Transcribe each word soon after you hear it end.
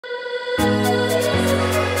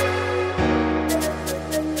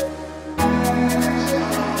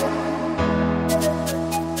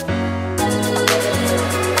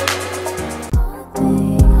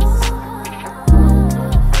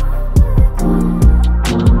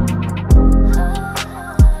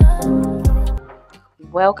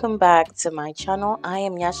Welcome back to my channel. I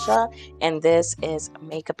am Yasha and this is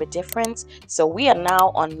Makeup a Difference. So we are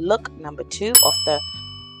now on look number 2 of the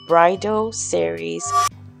bridal series.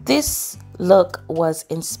 This look was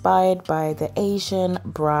inspired by the Asian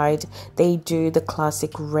bride. They do the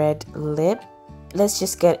classic red lip. Let's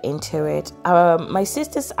just get into it. My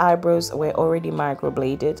sister's eyebrows were already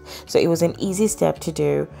microbladed, so it was an easy step to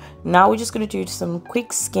do. Now we're just going to do some quick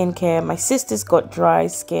skincare. My sister's got dry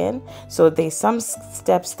skin, so there's some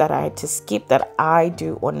steps that I had to skip that I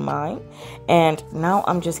do on mine. And now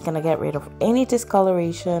I'm just going to get rid of any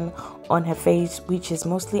discoloration on her face, which is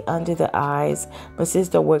mostly under the eyes. My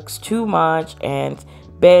sister works too much and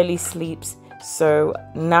barely sleeps, so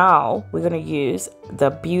now we're going to use the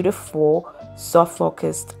beautiful soft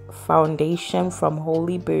focused foundation from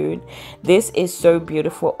Hollywood. This is so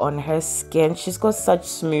beautiful on her skin. She's got such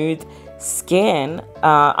smooth skin.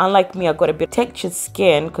 Unlike me, I got a bit textured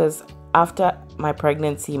skin because after my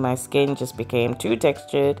pregnancy my skin just became too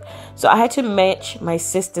textured, so I had to match my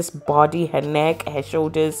sister's body, her neck, her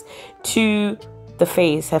shoulders to the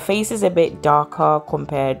face. Her face is a bit darker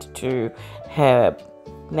compared to her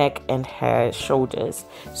neck and her shoulders,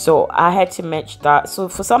 so I had to match that. So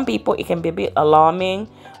for some people it can be a bit alarming,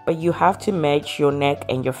 but you have to match your neck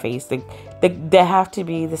and your face. They have to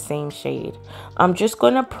be the same shade. I'm just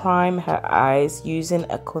gonna prime her eyes using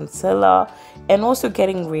a concealer and also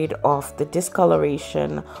getting rid of the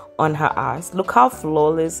discoloration on her eyes. Look how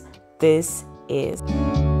flawless this is.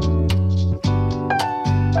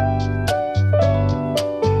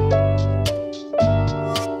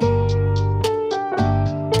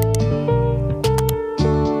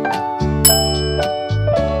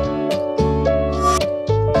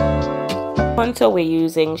 Contour we're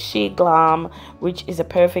using She Glam, which is a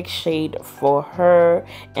perfect shade for her,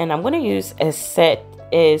 and I'm going to use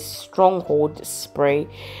a stronghold spray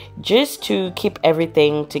just to keep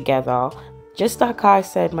everything together. Just like I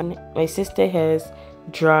said, my sister has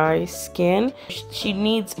dry skin. She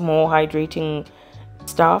needs more hydrating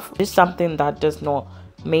stuff. This is something that does not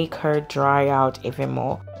make her dry out even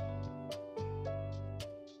more.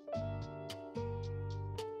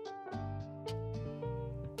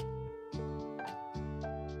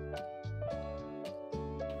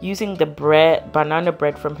 Using the banana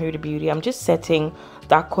bread from Huda Beauty, I'm just setting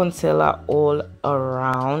that concealer all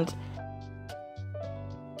around.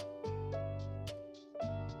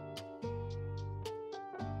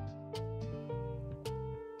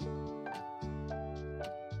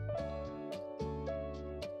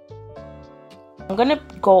 I'm gonna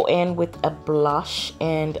go in with a blush,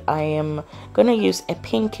 and I am gonna use a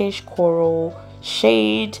pinkish coral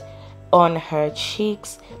shade on her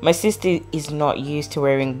cheeks. My sister is not used to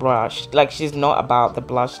wearing blush, like she's not about the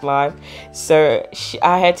blush life, so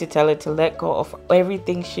I had to tell her to let go of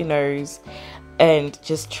everything she knows and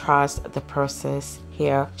just trust the process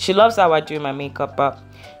here. She loves how I do my makeup, but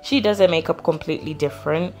she does her makeup completely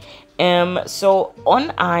different. So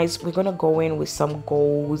on eyes we're gonna go in with some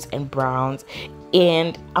golds and browns,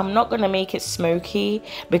 and I'm not gonna make it smoky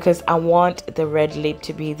because I want the red lip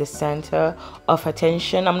to be the center of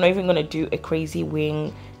attention. I'm not even gonna do a crazy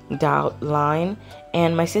wing outline,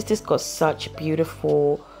 and my sister's got such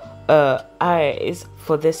beautiful eyes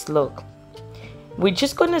for this look. We're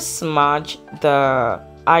just gonna smudge the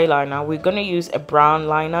eyeliner. We're gonna use a brown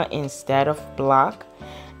liner instead of black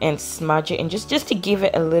and smudge it, and just to give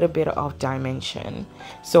it a little bit of dimension.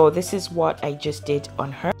 So this is what I just did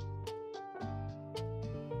on her.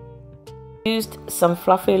 Used some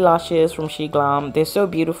fluffy lashes from She Glam. They're so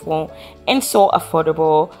beautiful and so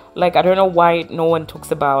affordable. Like, I don't know why no one talks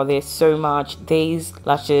about this so much. These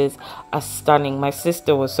lashes are stunning. My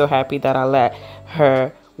sister was so happy that I let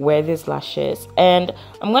her wear these lashes, and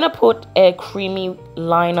I'm gonna put a creamy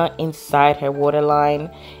liner inside her waterline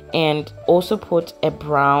and also put a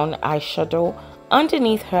brown eyeshadow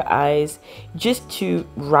underneath her eyes just to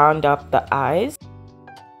round up the eyes.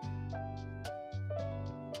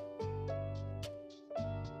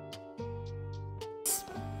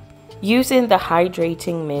 Using the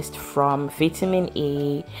hydrating mist from Vitamin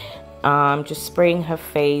E, just spraying her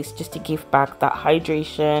face just to give back that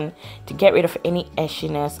hydration, to get rid of any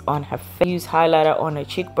ashiness on her face. Use highlighter on her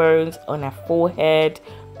cheekbones, on her forehead,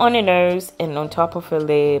 on her nose, and on top of her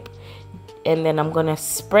lip. And then I'm gonna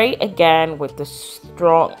spray again with the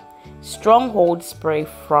stronghold spray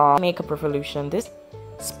from Makeup Revolution. This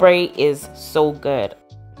spray is so good.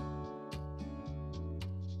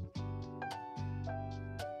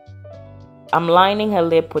 I'm lining her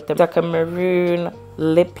lip with the maroon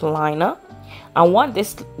lip liner. I want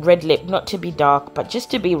this red lip not to be dark, but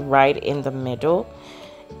just to be right in the middle.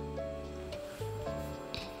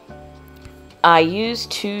 I use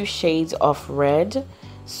 2 shades of red.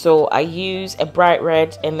 So I use a bright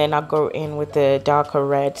red and then I go in with the darker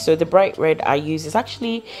red. So the bright red I use is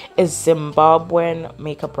actually a Zimbabwean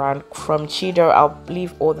makeup brand from Cheeto. I'll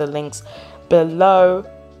leave all the links below.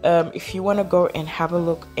 If you want to go and have a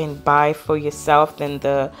look and buy for yourself, then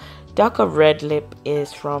the darker red lip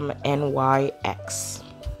is from NYX.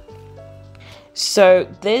 So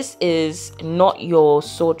this is not your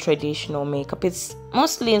so traditional makeup. It's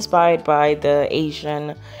mostly inspired by the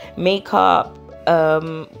Asian makeup,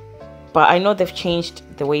 but I know they've changed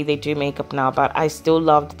the way they do makeup now, but I still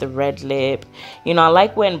loved the red lip. You know, I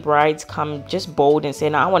like when brides come just bold and say,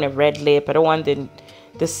 no, I want a red lip, I don't want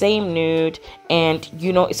the same nude. And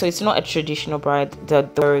you know, so it's not a traditional bride.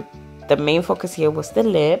 The main focus here was the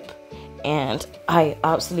lip, and I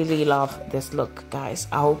absolutely love this look, guys.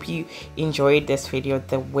 I hope you enjoyed this video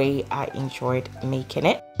the way I enjoyed making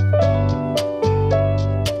it.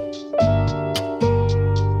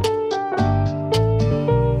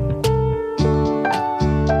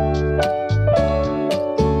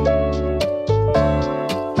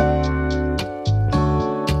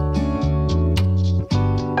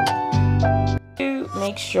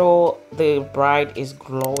 Make sure the bride is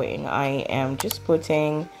glowing, I am just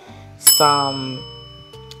putting some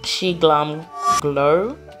She Glam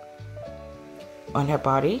Glow on her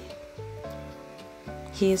body.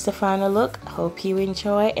 Here's the final look. Hope you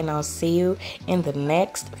enjoy, and I'll see you in the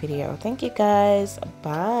next video. Thank you guys.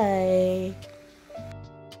 Bye.